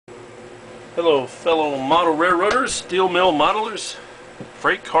Hello fellow model railroaders, steel mill modelers,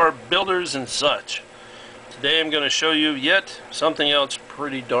 freight car builders and such. Today I'm going to show you yet something else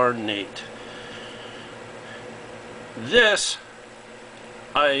pretty darn neat. This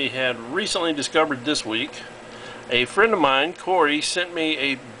I had recently discovered this week. A friend of mine, Corey, sent me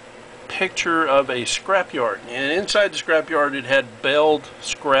a picture of a scrapyard, and inside the scrapyard it had baled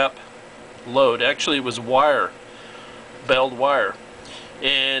scrap load. Actually it was wire, baled wire.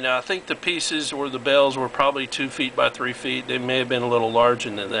 And I think the pieces or the bales were probably 2 feet by 3 feet. They may have been a little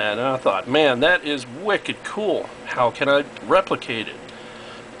larger than that. And I thought, man, that is wicked cool. How can I replicate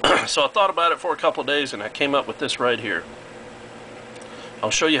it? So I thought about it for a couple of days and I came up with this right here.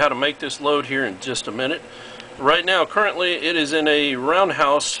 I'll show you how to make this load here in just a minute. Right now, currently, it is in a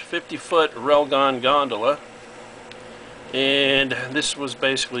roundhouse 50-foot railgun gondola. And this was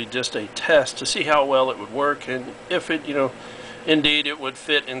basically just a test to see how well it would work and if it, indeed it would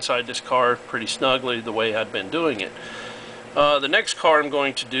fit inside this car pretty snugly the way I'd been doing it. The next car I'm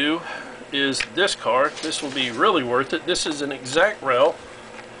going to do is this car. This will be really worth it. This is an exact rail.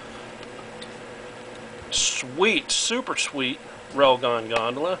 Sweet, super sweet railgun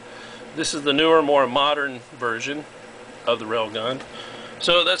gondola. This is the newer, more modern version of the railgun.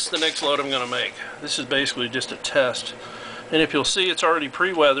 So that's the next load I'm going to make. This is basically just a test. And if you'll see, it's already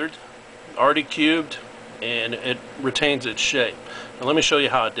pre-weathered, already cubed, and it retains its shape. Now let me show you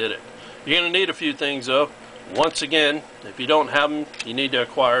how I did it. You're going to need a few things though. Once again, if you don't have them, you need to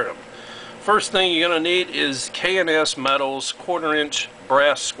acquire them. First thing you're going to need is K&S Metals 1/4 inch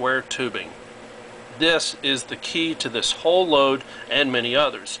brass square tubing. This is the key to this whole load and many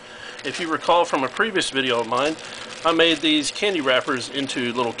others. If you recall from a previous video of mine, I made these candy wrappers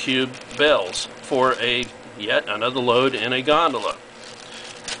into little cube bells for yet another load in a gondola.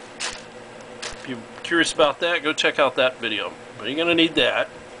 If you're curious about that, go check out that video. But you're going to need that.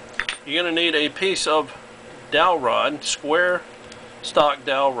 You're going to need a piece of dowel rod, square stock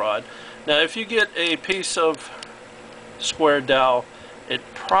dowel rod. Now if you get a piece of square dowel, it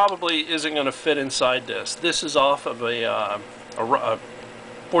probably isn't going to fit inside this. This is off of a 4th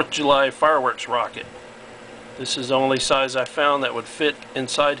of July fireworks rocket. This is the only size I found that would fit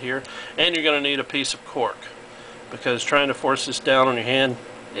inside here. And you're going to need a piece of cork, because trying to force this down on your hand,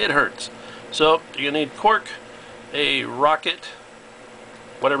 it hurts. So you're going to need cork, a rocket,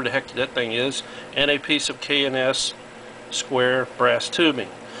 whatever the heck that thing is, and a piece of K&S square brass tubing.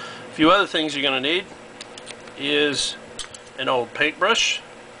 A few other things you're going to need is an old paintbrush,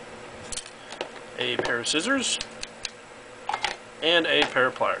 a pair of scissors, and a pair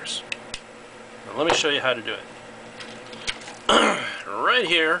of pliers. Now let me show you how to do it. Right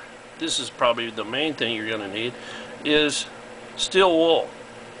here, this is probably the main thing you're going to need, is steel wool.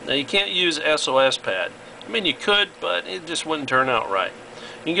 Now you can't use SOS pad. I mean you could, but it just wouldn't turn out right.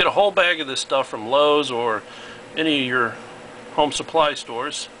 You can get a whole bag of this stuff from Lowe's or any of your home supply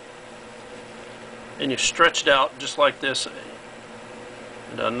stores, and you stretch it out just like this,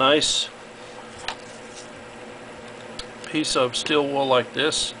 and a nice piece of steel wool like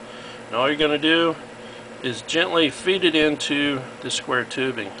this. And all you're going to do is gently feed it into the square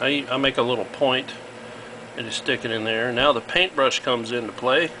tubing. I make a little point and just stick it in there. Now the paintbrush comes into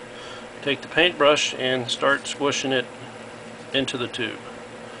play. Take the paintbrush and start squishing it into the tube.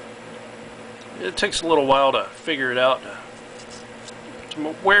 It takes a little while to figure it out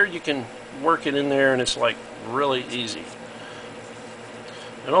where you can work it in there, and it's like really easy.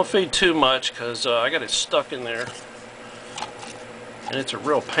 And don't feed too much, because I got it stuck in there and it's a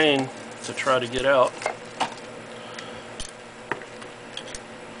real pain to try to get out.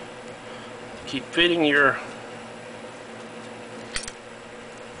 Keep feeding your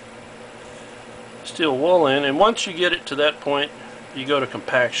steel wool in, and once you get it to that point, you go to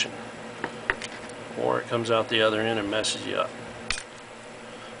compaction, or it comes out the other end and messes you up.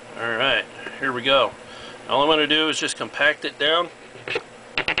 Alright, here we go. All I'm going to do is just compact it down. It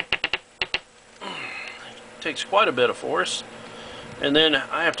takes quite a bit of force, and then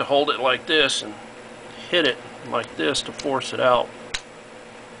I have to hold it like this and hit it like this to force it out.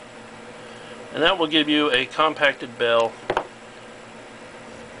 And that will give you a compacted bale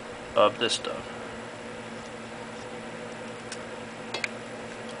of this stuff.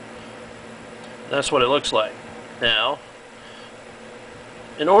 That's what it looks like. Now,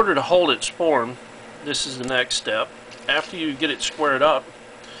 in order to hold its form, this is the next step. After you get it squared up,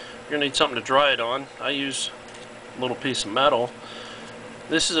 you're going to need something to dry it on. I use a little piece of metal.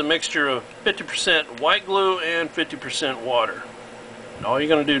 This is a mixture of 50% white glue and 50% water. And all you're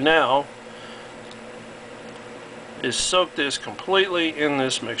going to do now is soak this completely in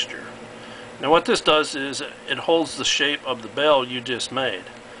this mixture. Now what this does is it holds the shape of the bale you just made.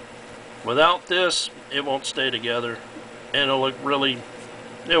 Without this, it won't stay together, and it'll look really,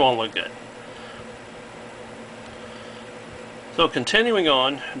 it won't look good. So continuing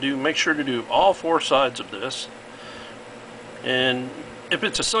on, make sure to do all 4 sides of this. And if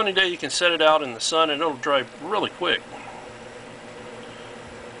it's a sunny day, you can set it out in the sun and it'll dry really quick.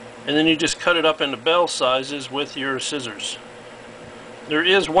 And then you just cut it up into bale sizes with your scissors. There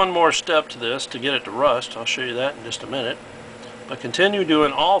is one more step to this to get it to rust. I'll show you that in just a minute. But continue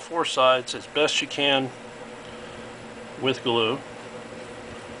doing all 4 sides as best you can with glue.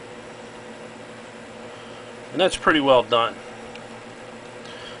 And that's pretty well done.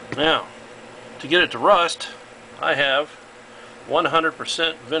 Now, to get it to rust, I have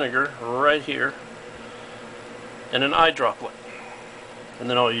 100% vinegar right here and an eye droplet. And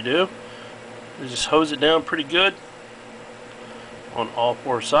then all you do is just hose it down pretty good on all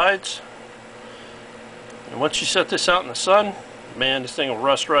 4 sides. And once you set this out in the sun, man, this thing will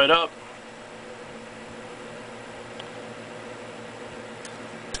rust right up.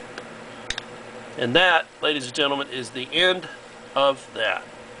 And that, ladies and gentlemen, is the end of that.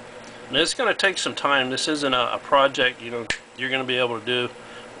 Now, it's going to take some time. This isn't a project you're going to be able to do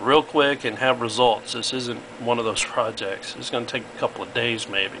real quick and have results. This isn't one of those projects. It's going to take a couple of days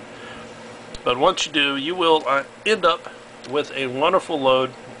maybe. But once you do, you will end up with a wonderful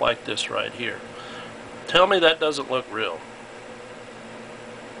load like this right here. Tell me that doesn't look real.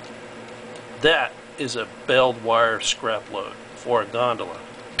 That is a baled wire scrap load for a gondola.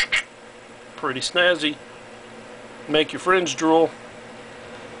 Pretty snazzy. Make your friends drool.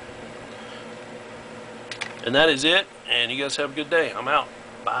 And that is it. And you guys have a good day. I'm out.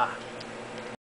 Bye.